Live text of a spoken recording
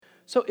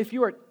So if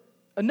you are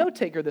a note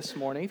taker this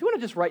morning, if you want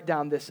to just write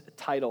down this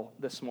title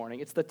this morning,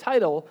 it's the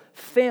title,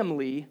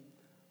 Family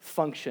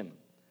Function.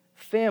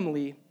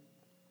 Family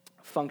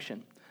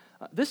Function.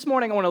 This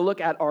morning I want to look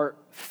at our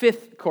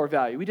fifth core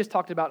value. We just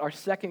talked about our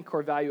second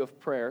core value of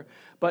prayer,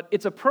 but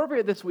it's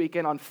appropriate this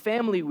weekend on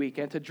Family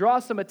Weekend to draw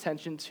some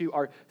attention to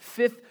our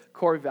fifth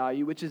core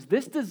value, which is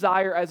this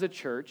desire as a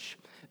church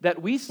that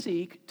we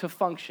seek to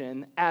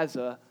function as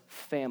a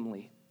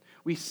family.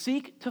 We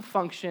seek to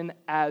function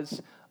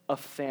as a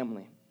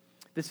family.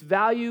 This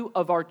value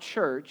of our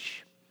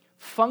church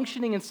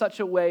functioning in such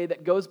a way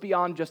that goes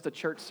beyond just a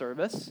church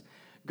service,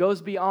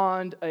 goes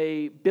beyond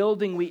a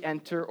building we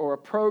enter or a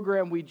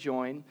program we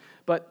join,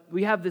 but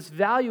we have this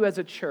value as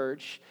a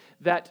church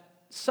that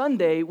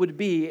Sunday would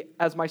be,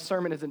 as my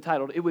sermon is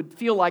entitled, it would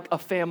feel like a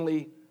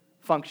family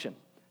function.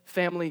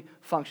 Family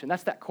function.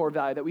 That's that core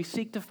value, that we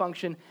seek to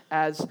function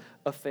as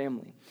a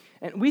family.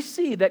 And we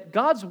see that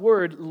God's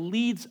word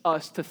leads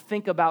us to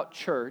think about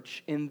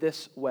church in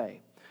this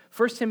way.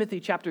 1 Timothy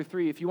chapter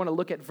 3, if you want to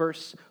look at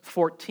verse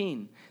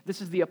 14,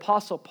 this is the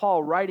Apostle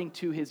Paul writing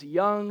to his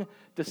young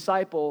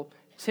disciple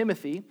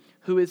Timothy,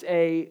 who is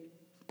a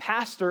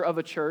pastor of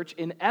a church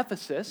in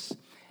Ephesus,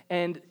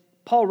 and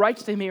Paul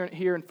writes to him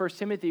here in 1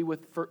 Timothy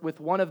with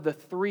one of the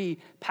three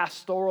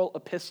pastoral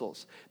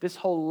epistles. This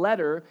whole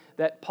letter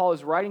that Paul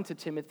is writing to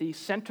Timothy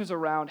centers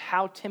around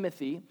how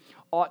Timothy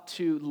ought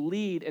to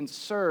lead and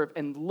serve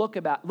and look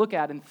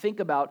at and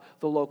think about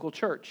the local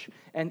church.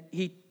 And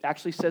he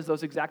actually says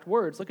those exact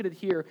words. Look at it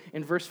here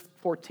in verse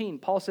 14.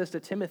 Paul says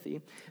to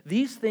Timothy,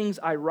 "These things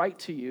I write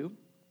to you,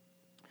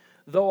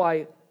 though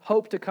I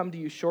hope to come to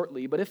you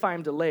shortly, but if I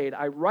am delayed,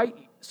 I write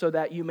so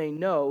that you may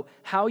know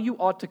how you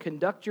ought to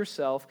conduct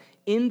yourself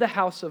in the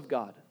house of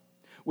God,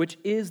 which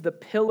is the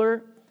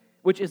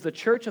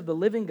church of the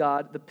living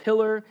God, the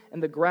pillar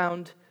and the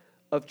ground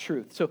of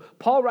truth." So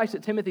Paul writes to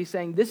Timothy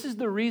saying, this is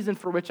the reason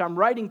for which I'm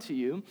writing to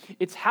you.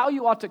 It's how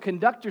you ought to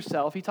conduct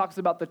yourself. He talks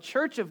about the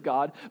church of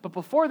God, but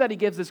before that he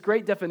gives this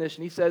great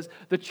definition. He says,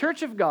 the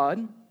church of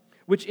God,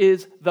 which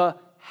is the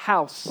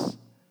house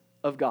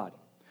of God.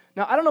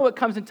 Now, I don't know what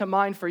comes into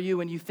mind for you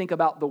when you think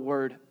about the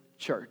word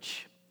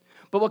church.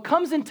 But what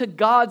comes into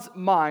God's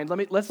mind,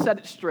 let's set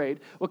it straight.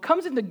 What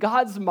comes into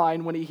God's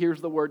mind when he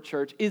hears the word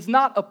church is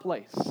not a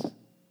place.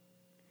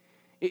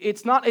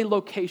 It's not a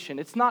location.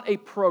 It's not a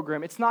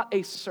program. It's not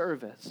a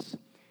service.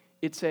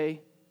 It's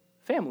a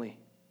family.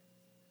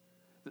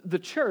 The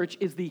church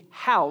is the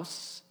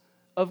house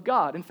of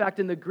God. In fact,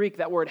 in the Greek,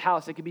 that word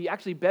house, it could be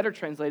actually better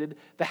translated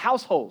the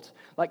household.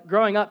 Like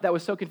growing up, that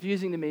was so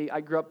confusing to me.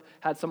 I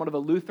had somewhat of a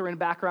Lutheran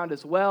background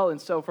as well.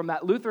 And so from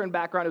that Lutheran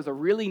background, it was a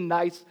really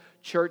nice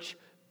church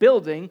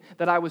building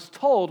that I was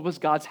told was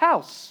God's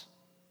house.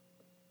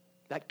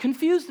 That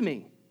confused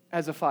me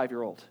as a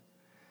 5-year-old.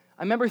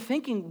 I remember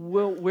thinking,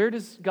 well, where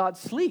does God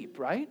sleep,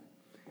 right?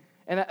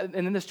 And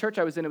in this church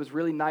I was in, it was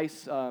really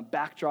nice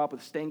backdrop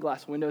with stained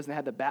glass windows, and they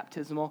had the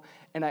baptismal.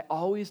 And I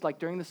always,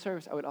 during the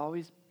service, I would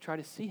always try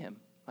to see him.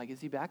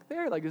 Is he back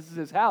there? This is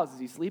his house. Is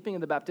he sleeping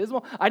in the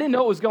baptismal? I didn't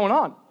know what was going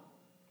on.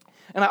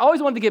 And I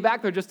always wanted to get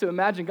back there just to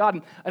imagine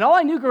God. And all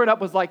I knew growing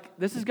up was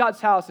this is God's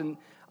house. And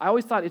I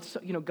always thought,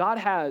 God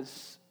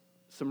has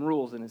some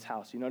rules in his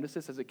house. You notice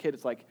this as a kid.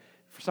 It's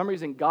for some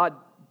reason, God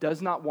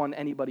does not want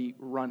anybody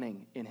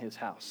running in his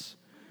house.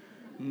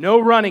 No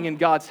running in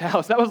God's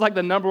house. That was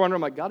the number one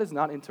rule. God is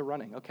not into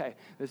running. Okay,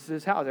 this is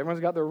his house. Everyone's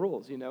got their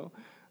rules,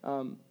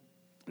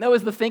 That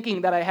was the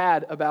thinking that I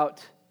had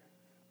about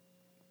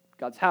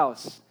God's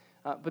house.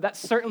 But that's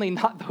certainly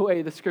not the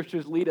way the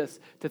scriptures lead us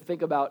to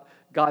think about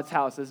God's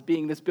house as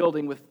being this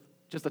building with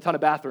just a ton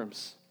of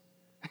bathrooms,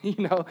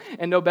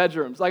 and no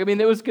bedrooms.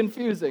 It was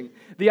confusing.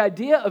 The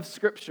idea of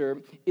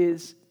scripture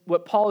is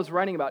what Paul is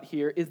writing about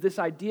here is this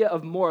idea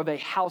of more of a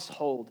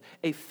household,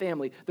 a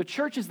family. The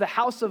church is the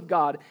house of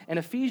God, and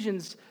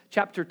Ephesians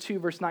chapter 2,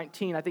 verse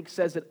 19, I think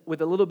says it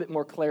with a little bit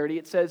more clarity.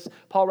 It says,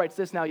 Paul writes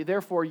this, "Now,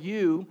 therefore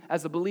you,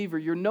 as a believer,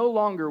 we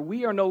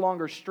are no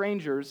longer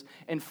strangers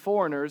and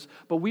foreigners,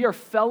 but we are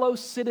fellow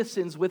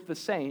citizens with the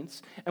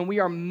saints, and we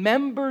are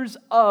members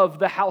of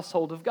the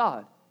household of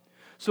God."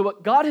 So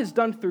what God has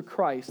done through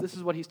Christ, this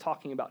is what he's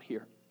talking about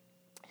here,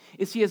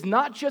 is he has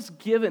not just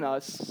given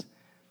us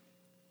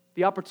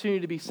the opportunity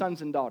to be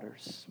sons and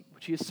daughters,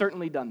 which he has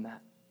certainly done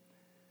that.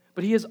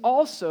 But he has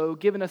also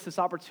given us this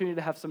opportunity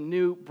to have some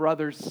new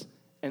brothers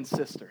and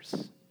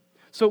sisters.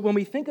 So when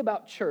we think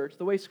about church,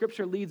 the way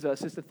Scripture leads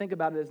us is to think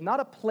about it as not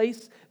a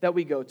place that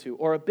we go to,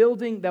 or a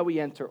building that we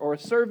enter, or a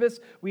service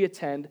we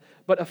attend,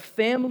 but a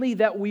family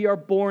that we are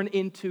born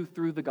into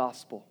through the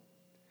gospel.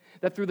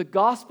 That through the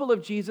gospel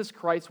of Jesus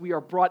Christ, we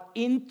are brought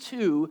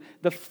into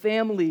the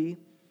family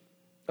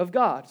of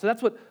God. So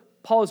that's what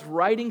Paul is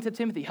writing to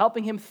Timothy,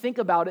 helping him think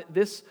about it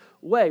this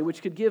way,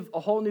 which could give a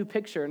whole new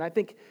picture. And I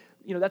think,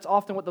 that's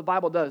often what the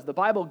Bible does. The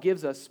Bible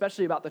gives us,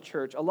 especially about the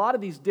church, a lot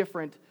of these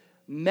different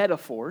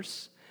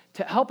metaphors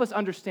to help us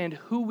understand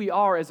who we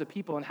are as a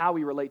people and how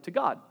we relate to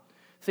God.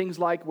 Things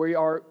like we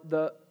are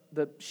the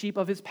sheep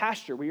of his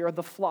pasture. We are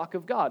the flock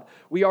of God.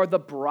 We are the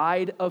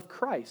bride of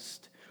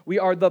Christ. We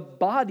are the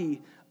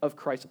body of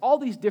Christ. All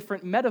these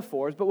different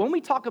metaphors, but when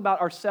we talk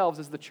about ourselves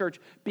as the church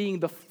being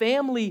the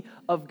family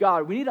of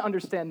God, we need to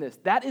understand this.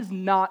 That is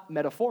not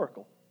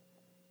metaphorical.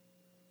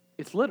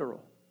 It's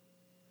literal.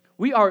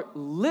 We are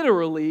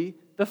literally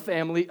the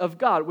family of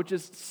God, which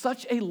is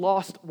such a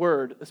lost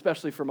word,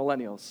 especially for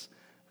millennials.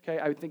 Okay,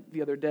 I think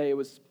the other day I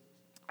was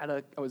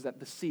at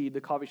the Seed,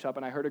 the coffee shop,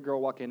 and I heard a girl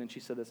walk in and she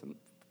said this,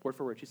 word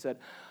for word. She said,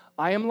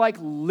 "I am like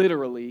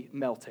literally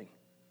melting."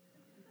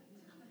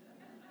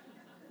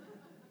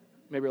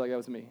 Maybe like that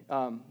was me.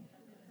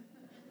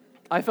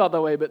 I felt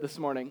that way a bit this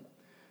morning.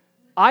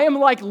 I am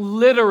like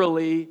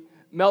literally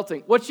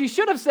melting. What she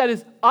should have said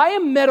is, I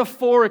am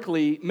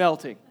metaphorically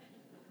melting.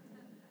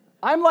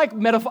 I'm like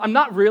I'm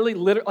not really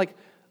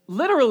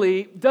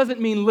literally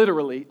doesn't mean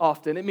literally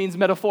often. It means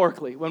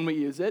metaphorically when we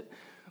use it.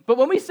 But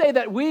when we say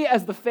that we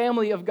as the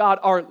family of God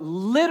are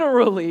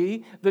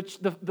literally the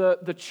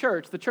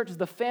church is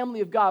the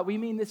family of God, we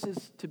mean this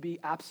is to be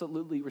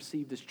absolutely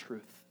received as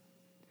truth.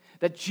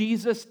 That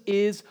Jesus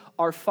is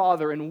our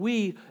Father, and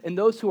we, and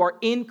those who are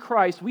in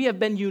Christ, we have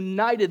been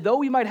united. Though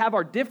we might have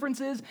our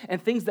differences and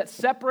things that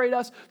separate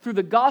us, through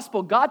the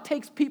gospel, God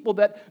takes people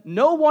that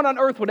no one on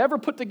earth would ever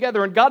put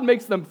together, and God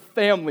makes them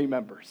family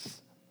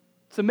members.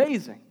 It's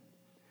amazing.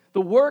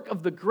 The work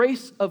of the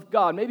grace of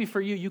God. Maybe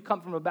for you, you come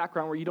from a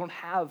background where you don't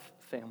have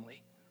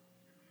family.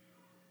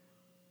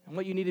 And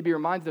what you need to be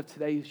reminded of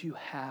today is you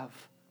have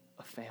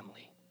a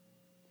family.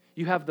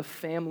 You have the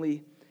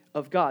family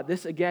of God.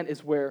 This, again,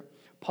 is where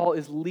Paul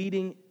is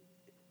leading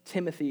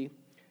Timothy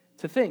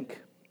to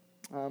think.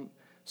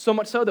 So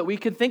much so that we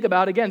can think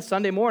about, again,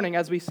 Sunday morning,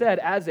 as we said,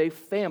 as a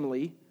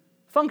family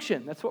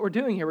function. That's what we're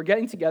doing here. We're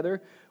getting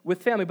together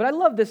with family. But I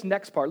love this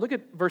next part. Look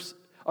at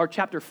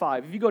chapter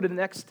 5. If you go to the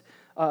next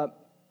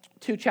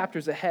 2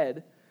 chapters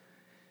ahead,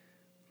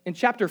 in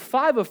chapter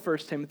 5 of 1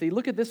 Timothy,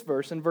 look at this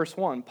verse in verse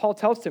 1. Paul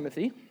tells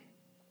Timothy,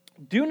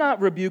 "Do not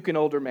rebuke an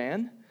older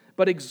man,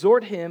 but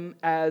exhort him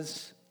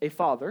as a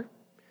father,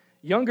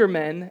 younger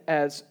men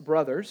as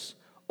brothers,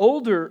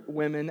 older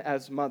women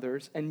as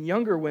mothers, and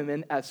younger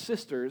women as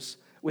sisters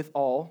with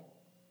all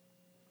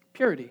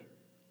purity."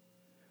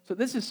 So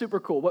this is super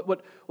cool.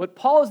 What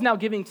Paul is now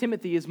giving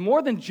Timothy is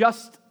more than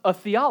just a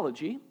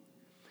theology.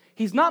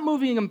 He's not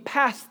moving him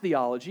past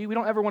theology. We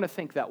don't ever want to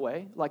think that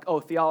way, like, oh,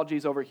 theology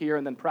is over here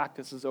and then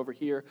practice is over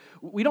here.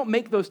 We don't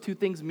make those two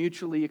things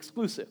mutually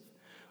exclusive.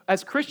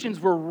 As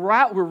Christians, we're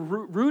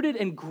rooted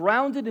and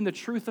grounded in the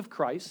truth of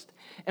Christ,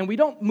 and we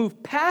don't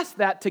move past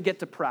that to get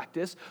to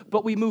practice,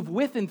 but we move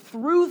with and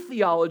through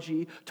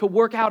theology to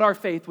work out our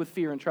faith with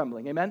fear and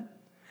trembling. Amen?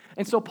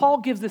 And so Paul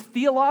gives this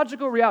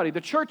theological reality.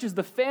 The church is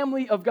the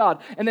family of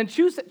God. And then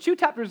two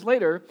chapters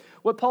later,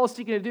 what Paul is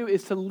seeking to do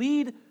is to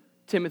lead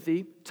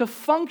Timothy to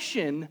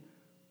function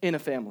in a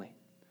family.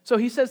 So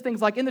he says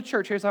things like, in the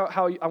church, here's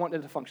how I want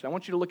it to function. I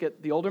want you to look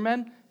at the older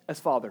men as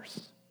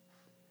fathers.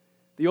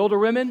 The older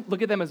women,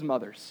 look at them as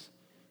mothers.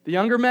 The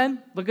younger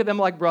men, look at them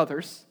like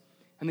brothers.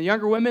 And the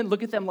younger women,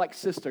 look at them like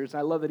sisters. And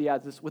I love that he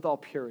adds this, with all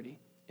purity,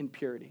 in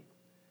purity.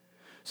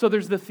 So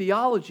there's the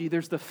theology,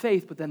 there's the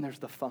faith, but then there's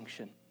the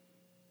function.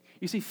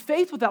 You see,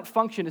 faith without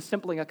function is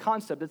simply a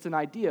concept, it's an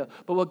idea.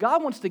 But what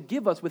God wants to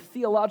give us with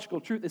theological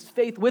truth is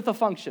faith with a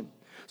function.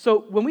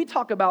 So when we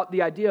talk about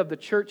the idea of the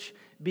church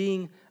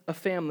being a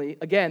family,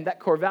 again, that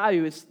core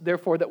value is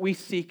therefore that we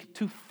seek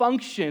to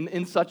function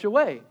in such a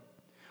way.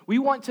 We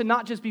want to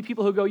not just be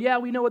people who go, yeah,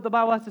 we know what the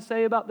Bible has to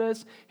say about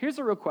this. Here's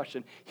the real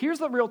question. Here's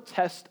the real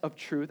test of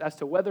truth as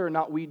to whether or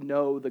not we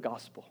know the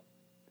gospel.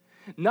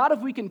 Not if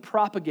we can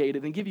propagate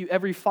it and give you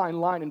every fine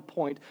line and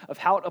point of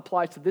how it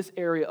applies to this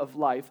area of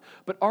life,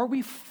 but are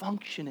we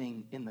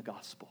functioning in the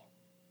gospel?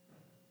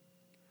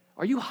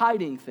 Are you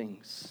hiding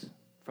things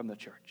from the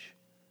church?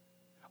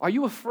 Are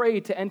you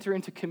afraid to enter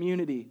into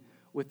community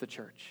with the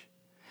church?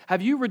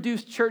 Have you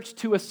reduced church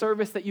to a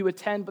service that you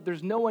attend, but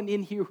there's no one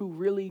in here who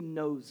really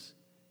knows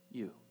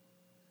you?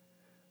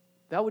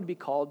 That would be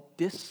called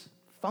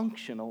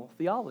dysfunctional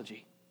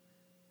theology.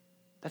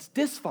 That's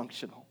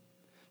dysfunctional.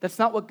 That's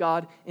not what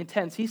God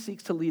intends. He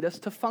seeks to lead us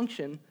to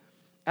function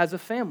as a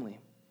family.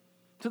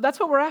 So that's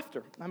what we're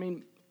after. I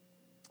mean,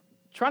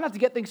 try not to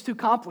get things too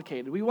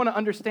complicated. We want to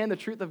understand the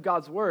truth of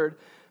God's word,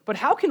 but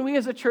how can we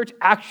as a church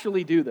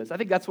actually do this? I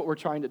think that's what we're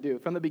trying to do.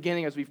 From the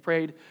beginning, as we've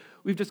prayed,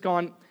 we've just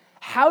gone,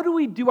 how do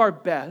we do our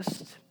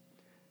best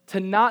to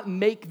not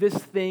make this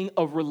thing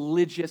a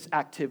religious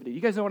activity?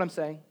 You guys know what I'm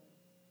saying?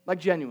 Like,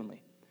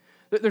 genuinely.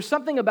 There's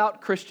something about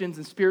Christians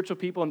and spiritual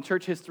people in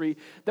church history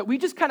that we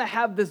just kind of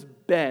have this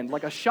bend,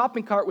 like a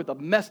shopping cart with a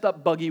messed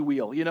up buggy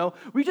wheel, you know?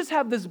 We just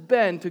have this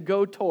bend to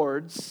go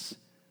towards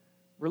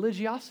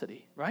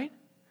religiosity, right?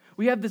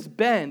 We have this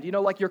bend, you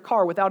know, like your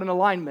car without an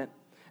alignment.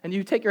 And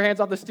you take your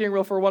hands off the steering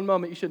wheel for one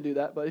moment. You shouldn't do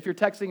that. But if you're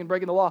texting and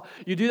breaking the law,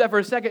 you do that for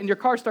a second and your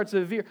car starts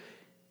to veer.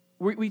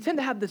 We tend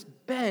to have this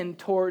bend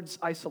towards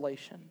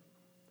isolation.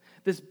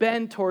 This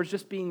bend towards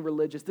just being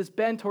religious. This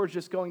bend towards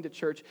just going to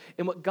church.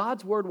 And what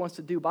God's word wants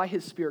to do by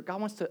his Spirit,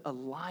 God wants to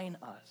align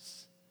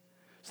us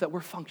so that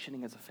we're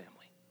functioning as a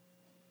family.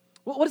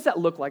 What does that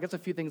look like? That's a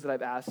few things that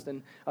I've asked.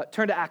 And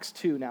turn to Acts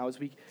 2 now as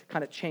we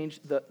kind of change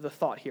the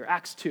thought here.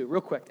 Acts 2,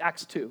 real quick,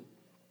 Acts 2.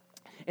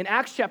 In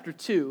Acts chapter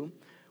 2,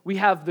 we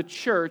have the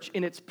church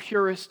in its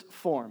purest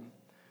form.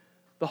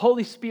 The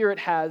Holy Spirit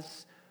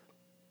has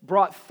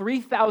brought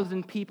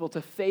 3,000 people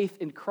to faith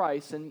in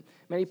Christ, and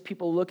many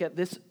people look at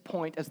this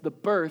point as the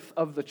birth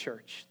of the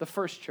church, the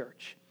first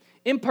church.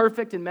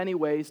 Imperfect in many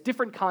ways,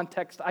 different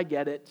context, I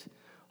get it.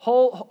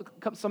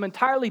 Some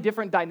entirely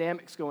different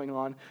dynamics going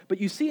on, but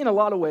you see in a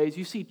lot of ways,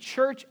 you see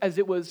church as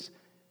it was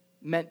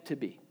meant to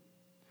be.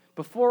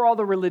 Before all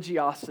the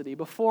religiosity,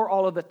 before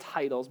all of the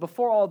titles,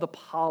 before all the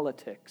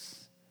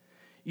politics,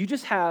 you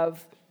just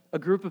have a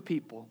group of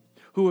people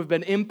who have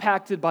been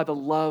impacted by the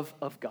love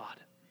of God.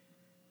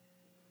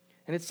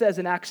 And it says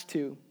in Acts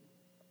 2,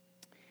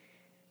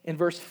 in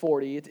verse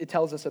 40, it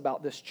tells us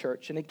about this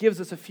church, and it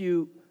gives us a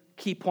few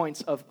key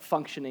points of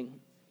functioning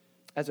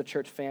as a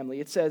church family.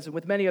 It says,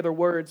 with many other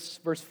words,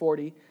 verse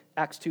 40,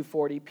 Acts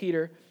 2:40,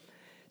 Peter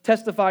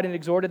testified and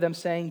exhorted them,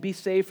 saying, be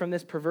saved from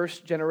this perverse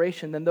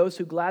generation. Then those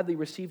who gladly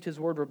received his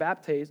word were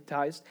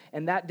baptized,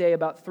 and that day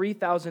about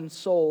 3,000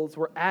 souls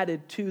were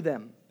added to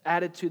them,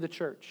 added to the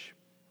church.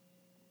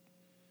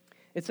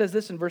 It says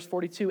this in verse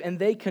 42, and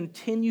they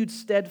continued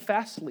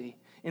steadfastly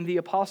in the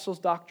apostles'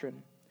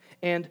 doctrine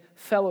and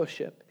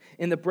fellowship,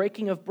 in the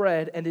breaking of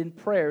bread and in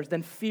prayers.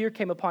 Then fear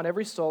came upon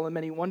every soul, and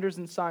many wonders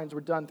and signs were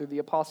done through the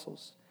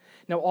apostles.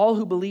 Now all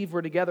who believed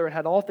were together and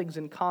had all things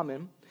in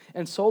common,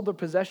 and sold their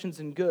possessions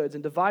and goods,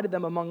 and divided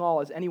them among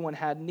all as anyone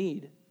had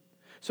need.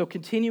 So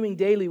continuing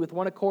daily with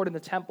one accord in the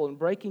temple and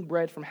breaking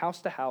bread from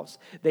house to house,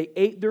 they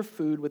ate their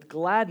food with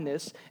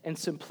gladness and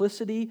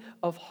simplicity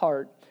of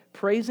heart,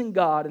 praising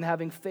God and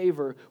having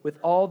favor with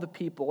all the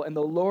people. And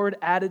the Lord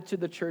added to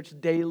the church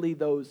daily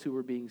those who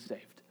were being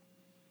saved.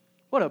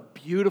 What a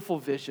beautiful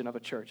vision of a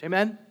church.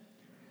 Amen?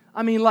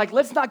 I mean,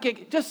 let's not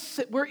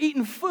we're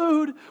eating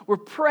food, we're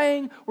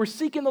praying, we're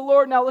seeking the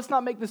Lord. Now, let's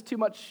not make this too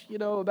much,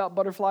 about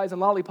butterflies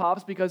and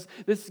lollipops, because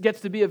this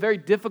gets to be a very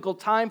difficult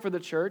time for the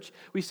church.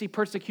 We see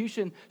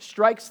persecution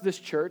strikes this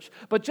church,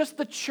 but just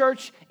the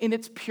church in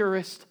its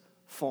purest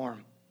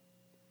form.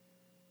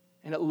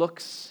 And it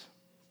looks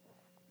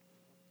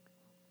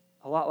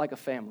a lot like a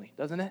family,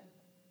 doesn't it?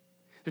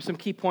 There's some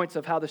key points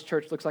of how this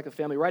church looks like a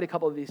family. Write a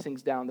couple of these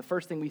things down. The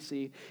first thing we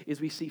see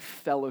is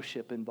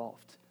fellowship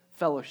involved.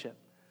 Fellowship.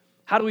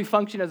 How do we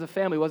function as a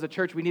family? Well, as a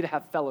church, we need to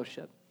have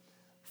fellowship.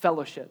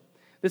 Fellowship.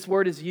 This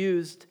word is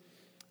used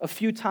a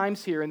few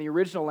times here in the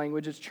original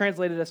language. It's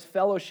translated as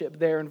fellowship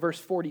there in verse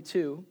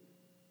 42.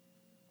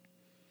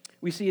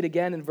 We see it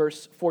again in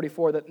verse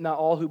 44, that not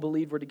all who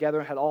believed were together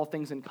and had all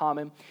things in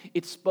common.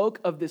 It spoke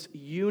of this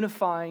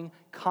unifying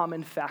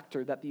common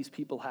factor that these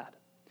people had.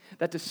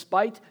 That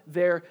despite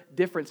their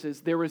differences,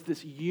 there was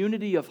this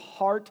unity of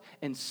heart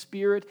and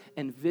spirit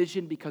and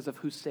vision because of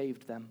who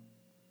saved them.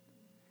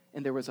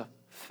 And there was a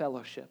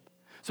fellowship.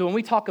 So when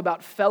we talk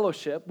about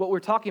fellowship, what we're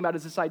talking about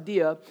is this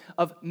idea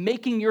of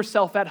making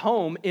yourself at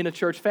home in a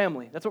church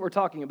family. That's what we're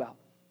talking about.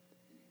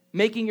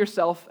 Making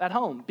yourself at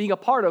home. Being a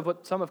part of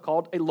what some have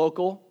called a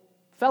local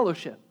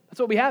fellowship. That's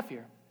what we have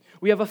here.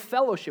 We have a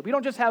fellowship. We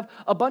don't just have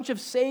a bunch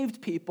of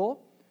saved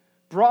people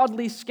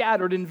broadly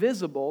scattered and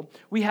visible.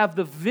 We have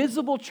the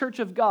visible church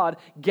of God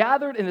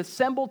gathered and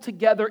assembled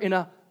together in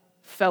a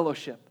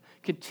fellowship,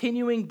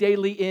 continuing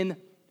daily in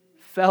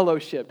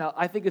fellowship. Now,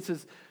 I think this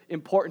is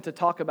important to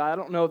talk about. I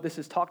don't know if this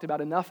is talked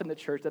about enough in the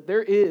church, that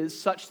there is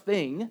such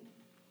thing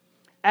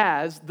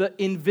as the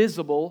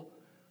invisible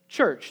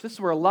church. This is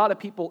where a lot of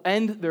people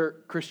end their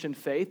Christian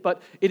faith,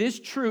 but it is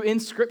true in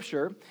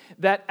Scripture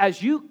that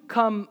as you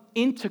come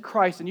into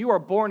Christ and you are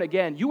born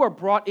again, you are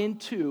brought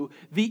into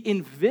the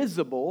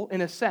invisible,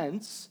 in a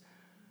sense,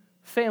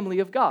 family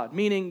of God.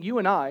 Meaning you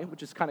and I,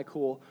 which is kind of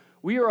cool,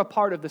 we are a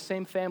part of the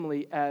same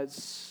family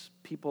as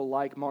people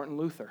like Martin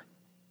Luther,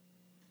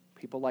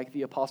 people like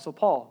the Apostle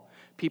Paul,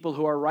 people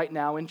who are right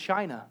now in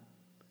China.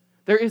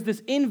 There is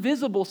this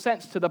invisible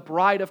sense to the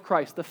bride of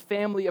Christ, the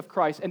family of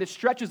Christ, and it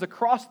stretches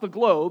across the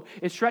globe.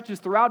 It stretches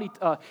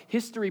throughout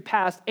history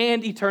past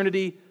and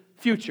eternity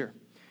future.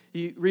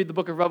 You read the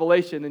book of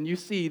Revelation and you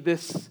see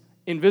this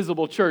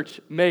invisible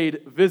church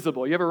made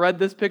visible. You ever read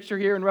this picture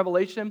here in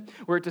Revelation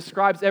where it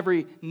describes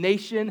every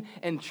nation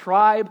and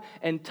tribe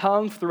and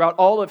tongue throughout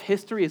all of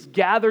history is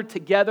gathered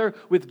together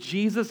with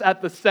Jesus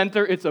at the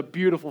center? It's a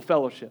beautiful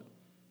fellowship.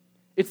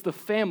 It's the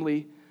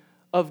family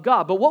of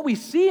God. But what we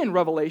see in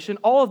Revelation,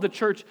 all of the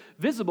church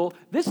visible,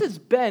 this has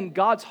been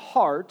God's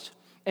heart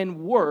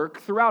and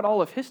work throughout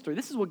all of history.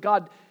 This is what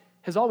God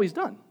has always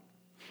done.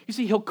 You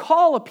see, He'll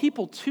call a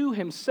people to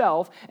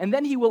Himself, and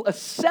then He will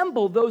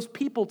assemble those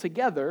people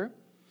together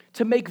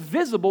to make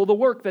visible the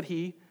work that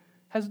He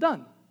has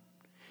done.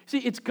 See,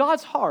 it's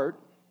God's heart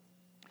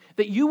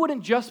that you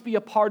wouldn't just be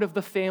a part of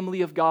the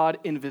family of God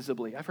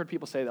invisibly. I've heard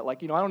people say that, I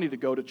don't need to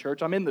go to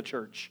church, I'm in the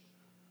church.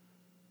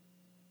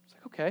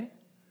 It's okay.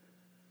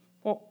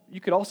 Well, you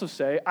could also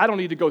say, I don't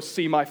need to go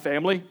see my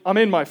family. I'm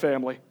in my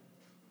family.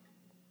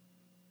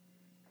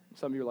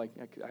 Some of you are like,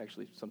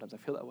 sometimes I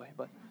feel that way.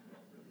 But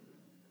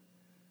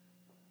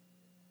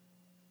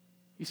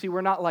You see,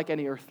 we're not like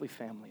any earthly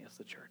family as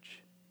the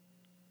church.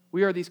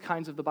 We are these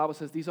kinds of, the Bible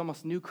says, these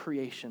almost new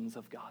creations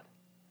of God.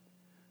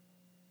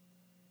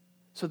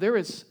 So there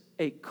is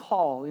a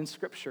call in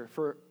Scripture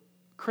for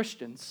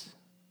Christians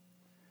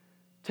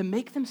to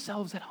make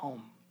themselves at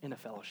home in a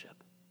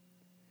fellowship.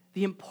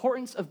 The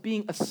importance of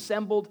being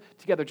assembled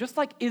together, just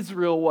like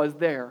Israel was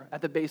there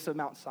at the base of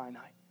Mount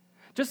Sinai.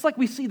 Just like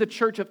we see the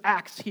church of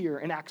Acts here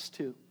in Acts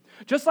 2.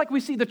 Just like we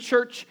see the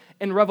church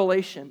in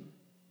Revelation.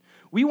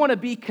 We want to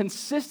be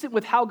consistent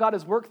with how God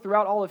has worked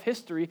throughout all of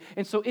history,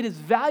 and so it is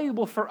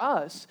valuable for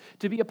us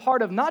to be a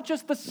part of not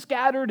just the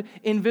scattered,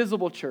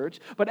 invisible church,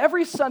 but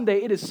every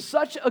Sunday it is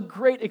such a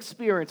great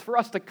experience for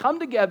us to come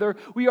together.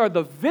 We are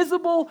the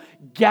visible,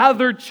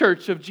 gathered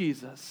church of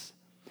Jesus.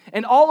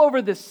 And all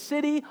over this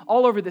city,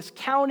 all over this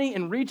county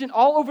and region,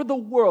 all over the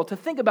world, to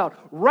think about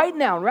right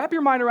now, and wrap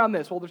your mind around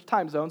this, well, there's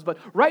time zones, but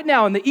right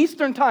now in the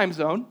Eastern time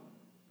zone,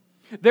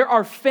 there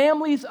are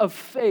families of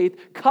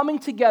faith coming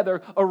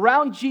together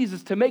around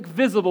Jesus to make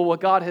visible what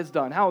God has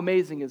done. How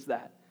amazing is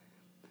that?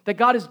 That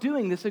God is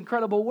doing this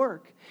incredible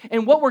work.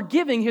 And what we're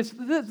giving is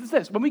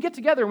this. When we get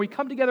together and we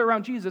come together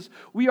around Jesus,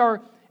 we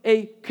are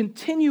a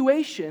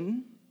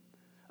continuation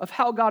of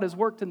how God has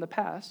worked in the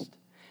past,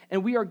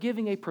 and we are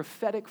giving a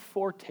prophetic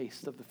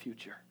foretaste of the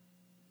future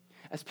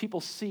as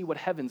people see what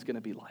heaven's going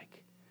to be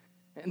like.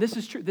 And this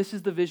is true. This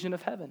is the vision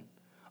of heaven.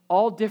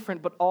 All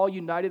different, but all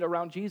united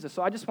around Jesus.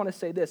 So I just want to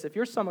say this. If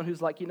you're someone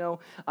who's like,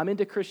 I'm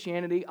into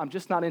Christianity, I'm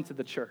just not into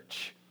the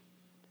church.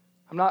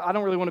 I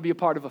don't really want to be a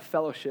part of a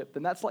fellowship,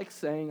 then that's like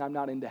saying I'm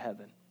not into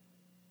heaven.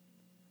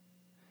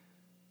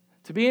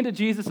 To be into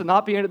Jesus and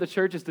not be into the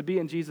church is to be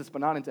in Jesus, but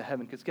not into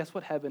heaven. Because guess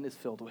what heaven is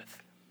filled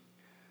with?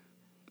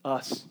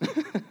 Us.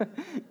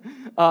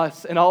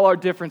 Us and all our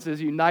differences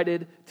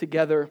united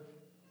together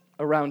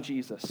around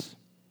Jesus.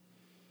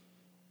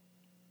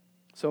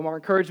 So our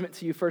encouragement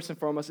to you, first and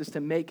foremost, is to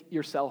make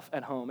yourself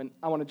at home. And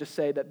I want to just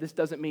say that this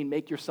doesn't mean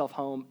make yourself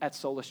home at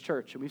Solas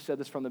Church. And we've said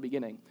this from the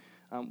beginning.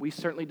 We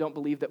certainly don't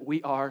believe that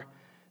we are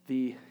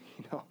the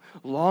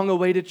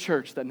long-awaited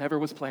church that never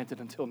was planted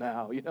until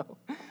now.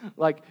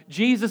 Like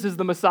Jesus is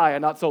the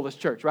Messiah, not Solas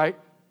Church, right?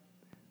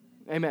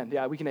 Amen.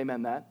 Yeah, we can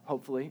amen that,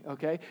 hopefully,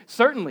 okay?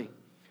 Certainly.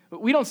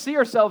 We don't see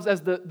ourselves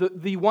as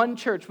the one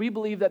church. We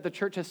believe that the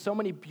church has so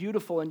many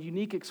beautiful and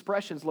unique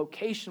expressions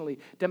locationally,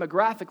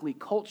 demographically,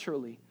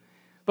 culturally.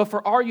 But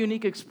for our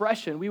unique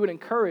expression, we would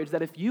encourage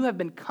that if you have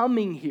been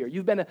coming here,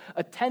 you've been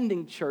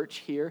attending church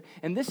here,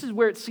 and this is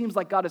where it seems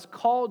like God has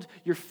called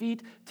your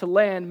feet to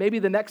land, maybe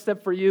the next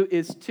step for you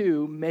is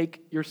to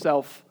make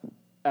yourself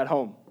at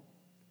home.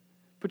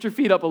 Put your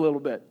feet up a little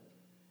bit.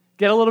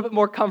 Get a little bit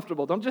more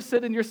comfortable. Don't just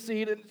sit in your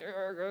seat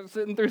and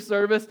sitting through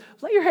service.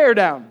 Let your hair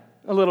down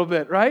a little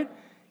bit, right?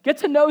 Get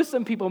to know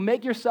some people.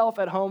 Make yourself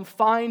at home.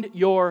 Find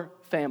your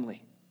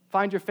family.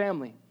 Find your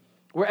family.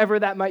 Wherever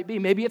that might be.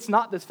 Maybe it's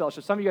not this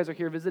fellowship. Some of you guys are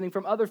here visiting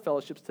from other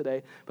fellowships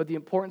today, but the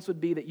importance would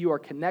be that you are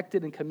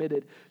connected and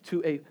committed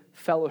to a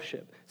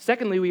fellowship.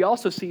 Secondly, we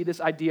also see this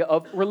idea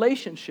of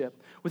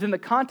relationship. Within the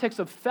context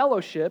of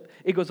fellowship,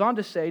 it goes on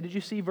to say, did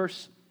you see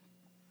verse,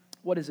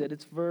 what is it?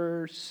 It's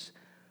verse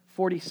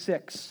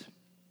 46.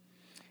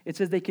 It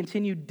says they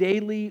continue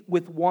daily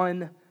with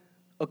one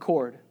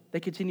accord. They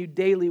continue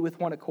daily with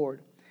one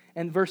accord.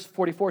 And verse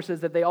 44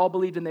 says that they all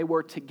believed and they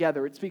were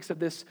together. It speaks of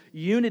this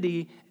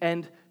unity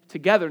and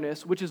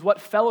togetherness, which is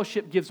what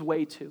fellowship gives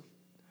way to.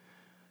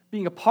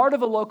 Being a part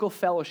of a local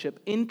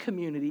fellowship in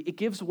community, it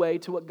gives way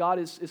to what God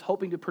is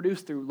hoping to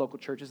produce through local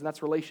churches, and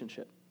that's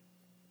relationship.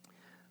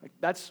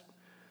 That's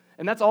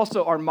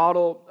also our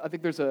model. I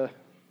think there's a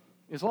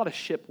lot of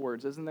ship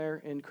words, isn't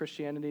there, in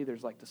Christianity?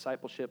 There's like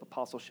discipleship,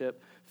 apostleship,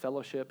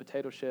 fellowship,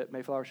 potato ship,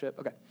 Mayflower ship.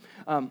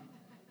 Okay.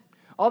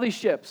 All these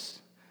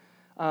ships.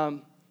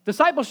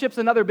 Discipleship's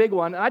another big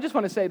one, and I just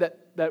want to say that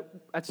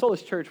at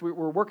Solas Church, we're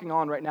working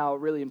on right now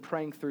really and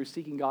praying through,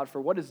 seeking God for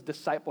what does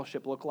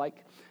discipleship look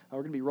like.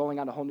 We're going to be rolling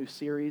out a whole new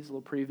series, a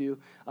little preview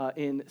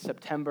in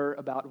September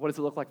about what does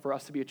it look like for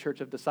us to be a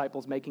church of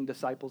disciples, making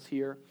disciples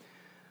here.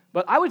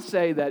 But I would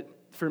say that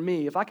for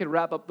me, if I could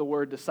wrap up the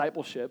word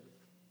discipleship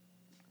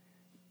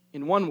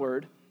in one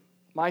word,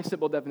 my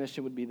simple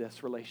definition would be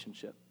this: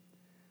 relationship.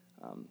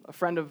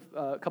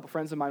 A couple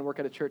friends of mine work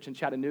at a church in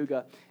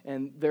Chattanooga,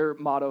 and their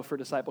motto for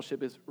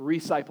discipleship is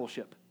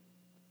recypleship.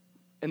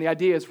 And the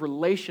idea is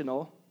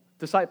relational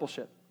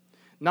discipleship.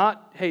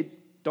 Not, hey,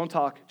 don't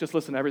talk, just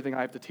listen to everything I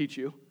have to teach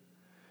you,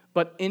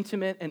 but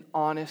intimate and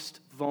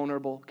honest,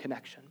 vulnerable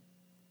connection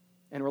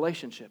and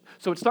relationship.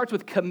 So it starts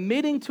with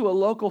committing to a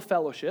local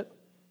fellowship,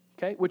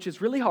 okay, which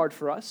is really hard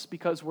for us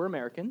because we're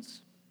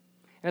Americans.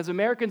 And as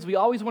Americans, we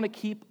always want to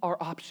keep our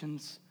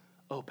options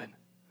open.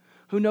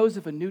 Who knows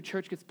if a new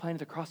church gets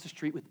planted across the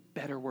street with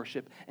better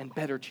worship and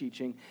better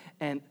teaching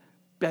and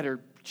better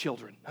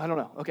children? I don't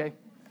know, okay?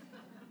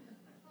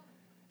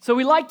 So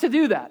we like to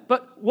do that.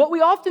 But what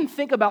we often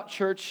think about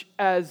church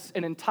as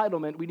an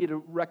entitlement, we need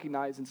to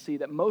recognize and see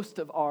that most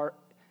of our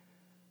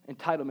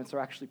entitlements are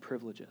actually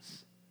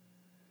privileges.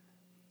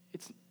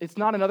 It's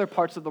not in other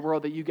parts of the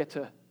world that you get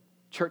to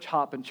church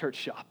hop and church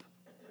shop.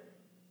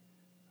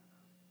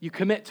 You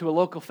commit to a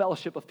local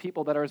fellowship of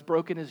people that are as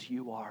broken as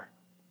you are.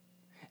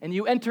 And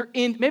you enter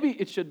in, maybe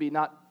it should be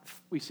not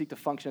we seek to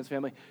function as a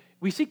family.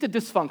 We seek to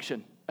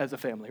dysfunction as a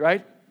family,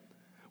 right?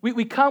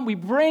 We come, we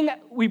bring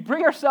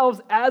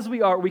ourselves as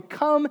we are. We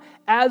come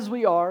as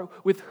we are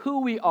with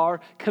who we are,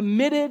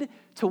 committed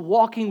to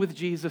walking with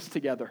Jesus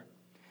together.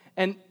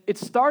 And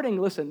it's starting,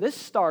 listen, this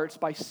starts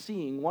by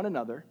seeing one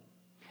another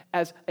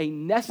as a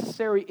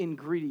necessary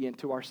ingredient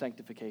to our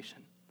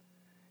sanctification.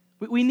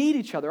 We need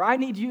each other. I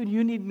need you and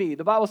you need me.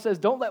 The Bible says,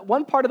 don't let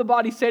one part of the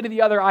body say to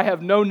the other, I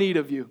have no need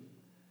of you.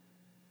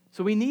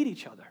 So we need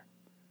each other.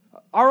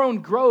 Our own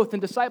growth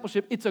and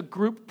discipleship, it's a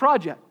group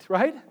project,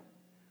 right?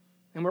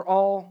 And we're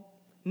all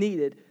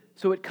needed.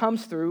 So it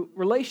comes through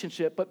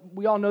relationship. But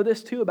we all know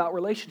this too about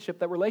relationship,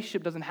 that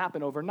relationship doesn't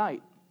happen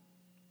overnight.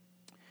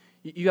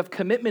 You have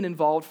commitment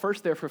involved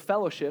first there for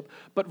fellowship,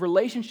 but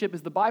relationship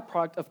is the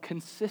byproduct of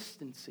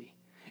consistency.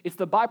 It's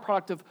the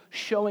byproduct of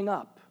showing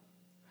up.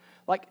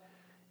 Like,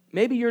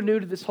 maybe you're new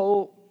to this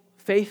whole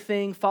faith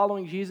thing,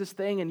 following Jesus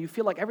thing, and you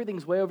feel like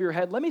everything's way over your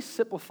head. Let me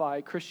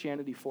simplify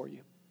Christianity for you,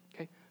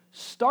 okay?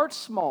 Start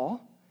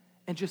small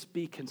and just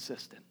be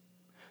consistent.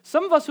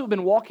 Some of us who have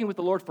been walking with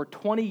the Lord for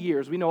 20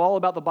 years, we know all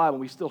about the Bible,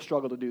 and we still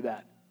struggle to do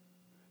that.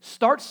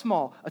 Start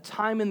small, a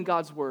time in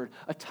God's Word,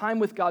 a time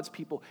with God's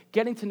people,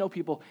 getting to know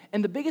people.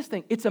 And the biggest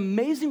thing, it's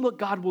amazing what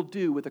God will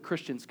do with a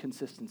Christian's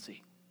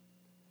consistency.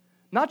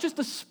 Not just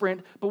a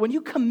sprint, but when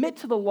you commit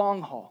to the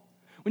long haul,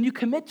 when you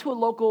commit to a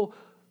local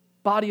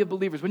body of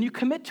believers, when you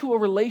commit to a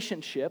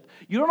relationship,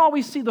 you don't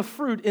always see the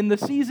fruit in the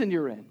season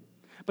you're in.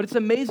 But it's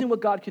amazing what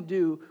God can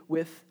do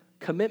with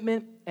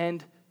commitment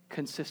and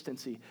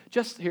consistency.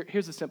 Just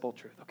here's the simple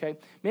truth, okay?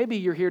 Maybe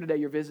you're here today,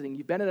 you're visiting,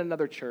 you've been at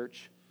another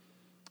church,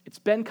 it's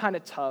been kind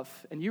of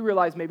tough, and you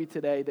realize maybe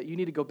today that you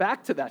need to go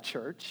back to that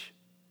church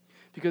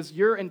because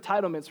your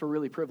entitlements were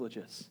really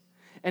privileges.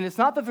 And it's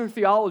not that their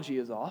theology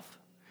is off.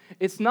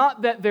 It's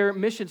not that their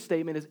mission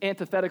statement is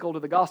antithetical to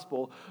the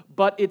gospel,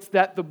 but it's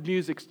that the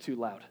music's too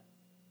loud.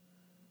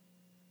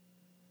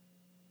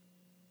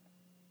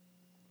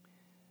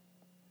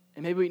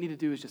 And maybe what you need to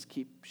do is just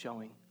keep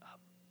showing up.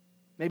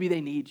 Maybe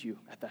they need you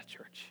at that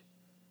church.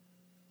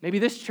 Maybe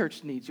this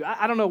church needs you.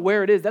 I don't know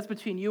where it is. That's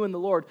between you and the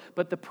Lord,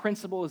 but the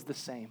principle is the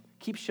same.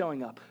 Keep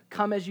showing up.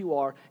 Come as you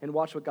are and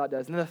watch what God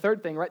does. And then the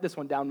third thing, write this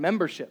one down,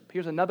 membership.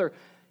 Here's another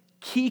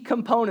key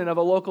component of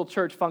a local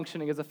church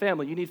functioning as a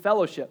family. You need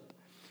fellowship.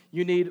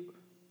 You need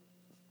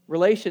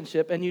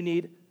relationship, and you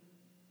need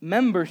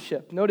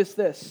membership. Notice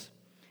this.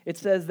 It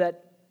says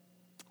that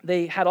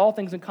they had all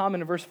things in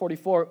common in verse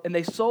 44, and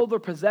they sold their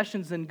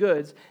possessions and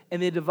goods,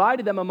 and they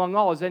divided them among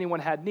all as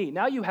anyone had need.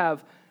 Now you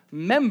have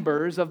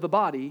members of the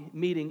body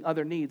meeting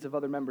other needs of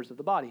other members of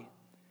the body.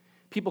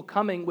 People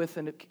coming with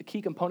a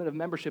key component of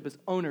membership is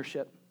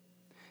ownership.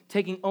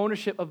 Taking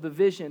ownership of the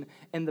vision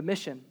and the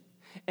mission,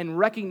 and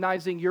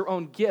recognizing your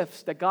own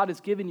gifts that God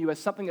has given you as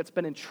something that's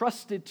been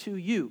entrusted to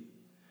you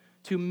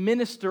to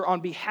minister on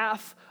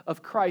behalf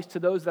of Christ to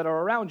those that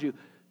are around you.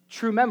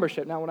 True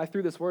membership. Now, when I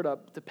threw this word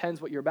up, it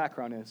depends what your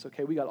background is.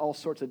 Okay, we got all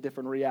sorts of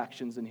different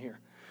reactions in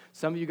here.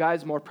 Some of you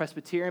guys, more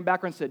Presbyterian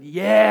background, said,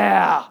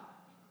 yeah,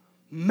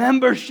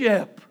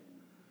 membership.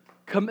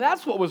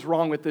 That's what was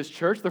wrong with this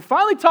church. They're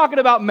finally talking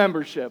about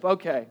membership.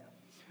 Okay,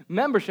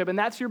 membership, and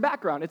that's your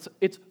background.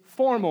 It's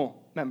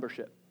formal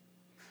membership.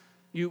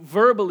 You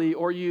verbally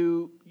or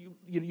you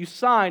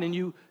sign and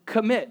you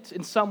commit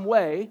in some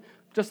way.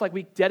 Just like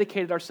we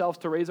dedicated ourselves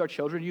to raise our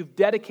children, you've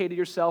dedicated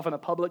yourself in a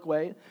public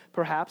way,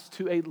 perhaps,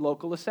 to a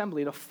local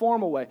assembly in a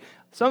formal way.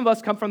 Some of us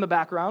come from the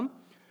background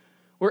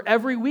where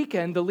every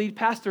weekend the lead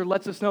pastor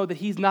lets us know that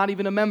he's not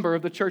even a member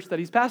of the church that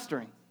he's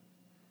pastoring.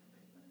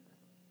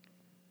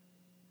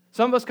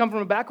 Some of us come from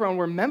a background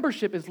where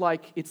membership is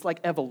like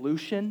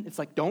evolution. It's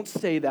like, don't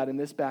say that in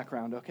this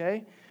background,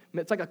 okay?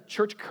 It's like a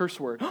church curse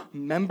word.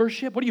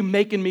 Membership? What are you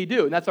making me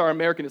do? And that's our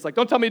American. It's like,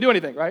 don't tell me to do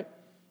anything, right?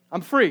 I'm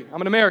free. I'm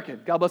an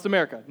American. God bless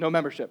America. No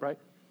membership, right?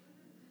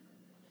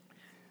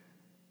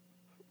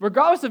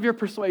 Regardless of your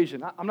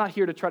persuasion, I'm not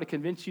here to try to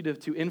convince you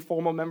to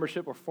informal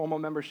membership or formal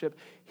membership.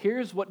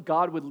 Here's what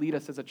God would lead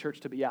us as a church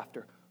to be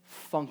after: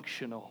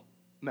 functional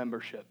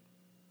membership.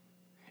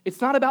 It's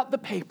not about the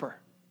paper.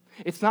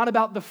 It's not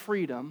about the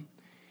freedom.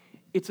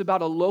 It's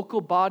about a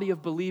local body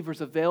of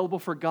believers available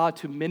for God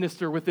to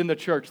minister within the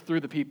church through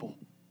the people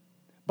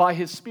by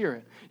His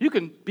Spirit. You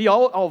can be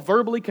all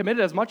verbally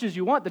committed as much as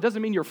you want. That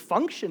doesn't mean you're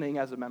functioning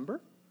as a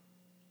member.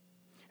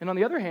 And on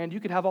the other hand, you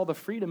could have all the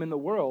freedom in the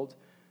world,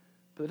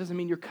 but that doesn't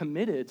mean you're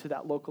committed to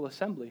that local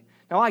assembly.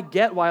 Now, I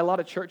get why a lot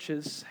of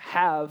churches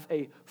have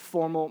a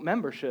formal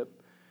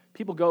membership.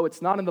 People go,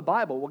 it's not in the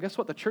Bible. Well, guess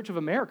what? The Church of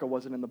America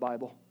wasn't in the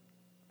Bible.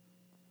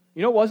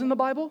 You know what was in the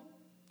Bible?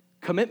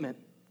 Commitment.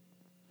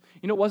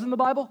 You know what was in the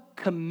Bible?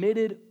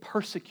 Committed,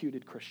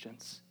 persecuted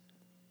Christians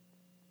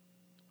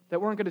that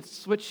weren't going to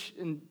switch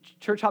and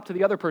church hop to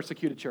the other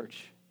persecuted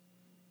church.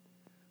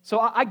 So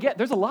I get,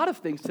 there's a lot of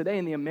things today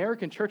in the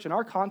American church, in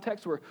our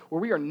context, where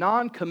we are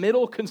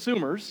non-committal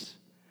consumers.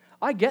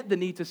 I get the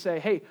need to say,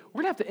 hey,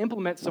 we're going to have to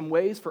implement some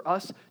ways for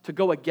us to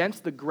go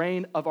against the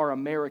grain of our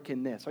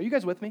Americanness. Are you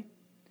guys with me?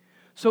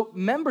 So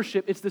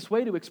membership, it's this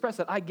way to express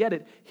that. I get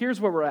it. Here's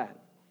where we're at.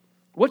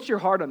 What's your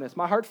heart on this?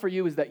 My heart for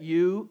you is that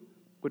you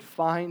would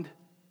find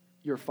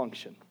your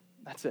function.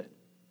 That's it.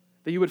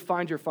 That you would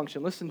find your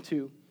function. Listen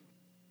to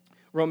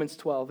Romans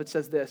 12. It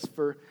says this,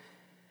 "For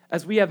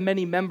as we have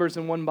many members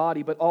in one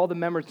body, but all the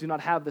members do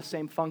not have the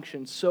same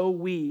function, so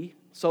we,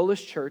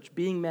 Soulless Church,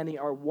 being many,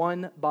 are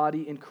one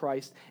body in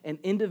Christ and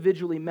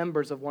individually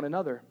members of one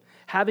another.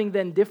 Having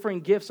then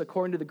differing gifts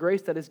according to the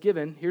grace that is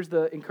given," here's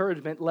the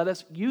encouragement, "let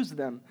us use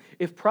them.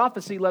 If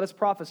prophecy, let us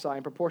prophesy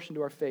in proportion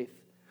to our faith.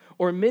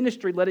 Or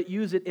ministry, let it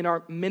use it in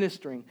our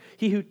ministering.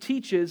 He who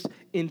teaches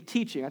in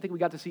teaching." I think we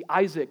got to see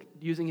Isaac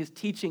using his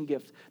teaching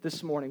gift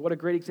this morning. What a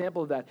great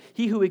example of that.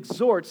 "He who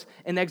exhorts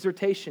in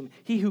exhortation.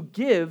 He who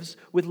gives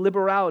with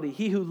liberality.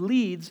 He who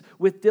leads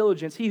with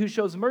diligence. He who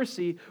shows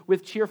mercy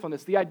with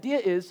cheerfulness." The idea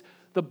is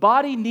the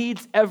body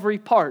needs every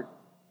part.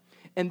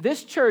 And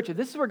this church, if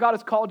this is where God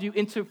has called you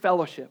into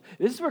fellowship,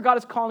 this is where God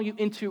is calling you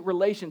into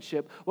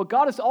relationship, what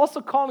God is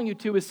also calling you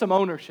to is some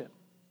ownership.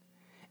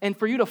 And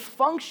for you to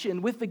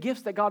function with the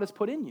gifts that God has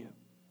put in you.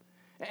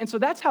 And so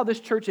that's how this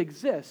church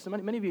exists.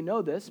 Many of you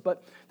know this,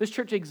 but this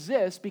church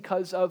exists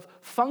because of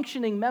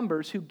functioning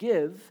members who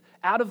give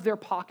out of their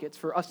pockets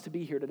for us to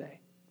be here today.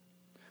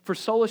 For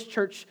Soulless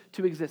Church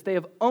to exist. They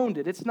have owned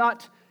it. It's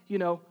not,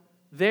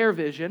 their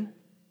vision.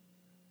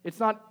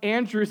 It's not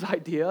Andrew's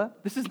idea.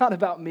 This is not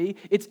about me.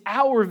 It's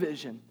our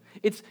vision.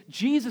 It's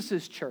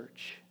Jesus'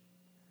 church.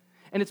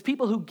 And it's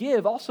people who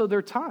give also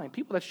their time.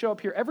 People that show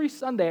up here every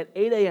Sunday at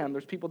 8 a.m.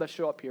 There's people that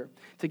show up here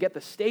to get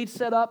the stage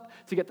set up,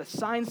 to get the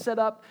sign set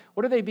up.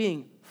 What are they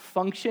being?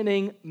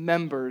 Functioning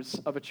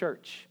members of a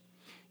church.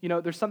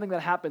 There's something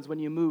that happens when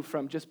you move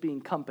from just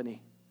being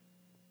company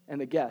and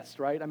a guest,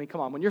 right? I mean,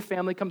 come on. When your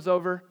family comes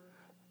over,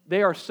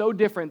 they are so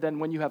different than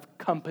when you have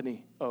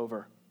company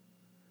over.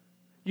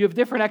 You have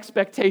different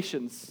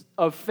expectations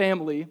of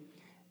family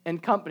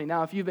and company.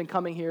 Now, if you've been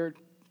coming here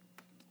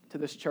to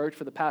this church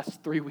for the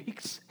past 3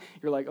 weeks,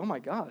 you're like, "Oh my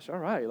gosh, all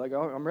right,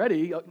 I'm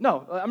ready."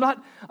 No, I'm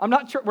not.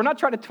 We're not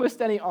trying to twist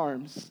any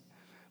arms.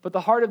 But the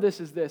heart of this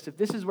is this: if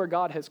this is where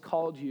God has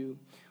called you,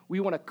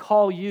 we want to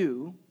call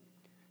you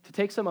to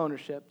take some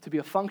ownership, to be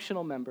a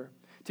functional member,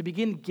 to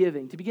begin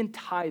giving, to begin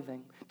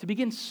tithing, to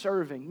begin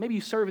serving. Maybe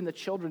you serve in the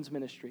children's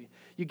ministry.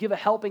 You give a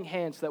helping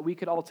hand so that we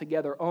could all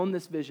together own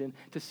this vision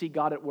to see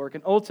God at work,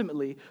 and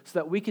ultimately so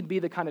that we could be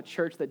the kind of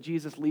church that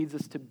Jesus leads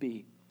us to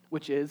be,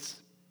 which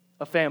is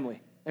a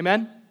family.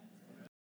 Amen?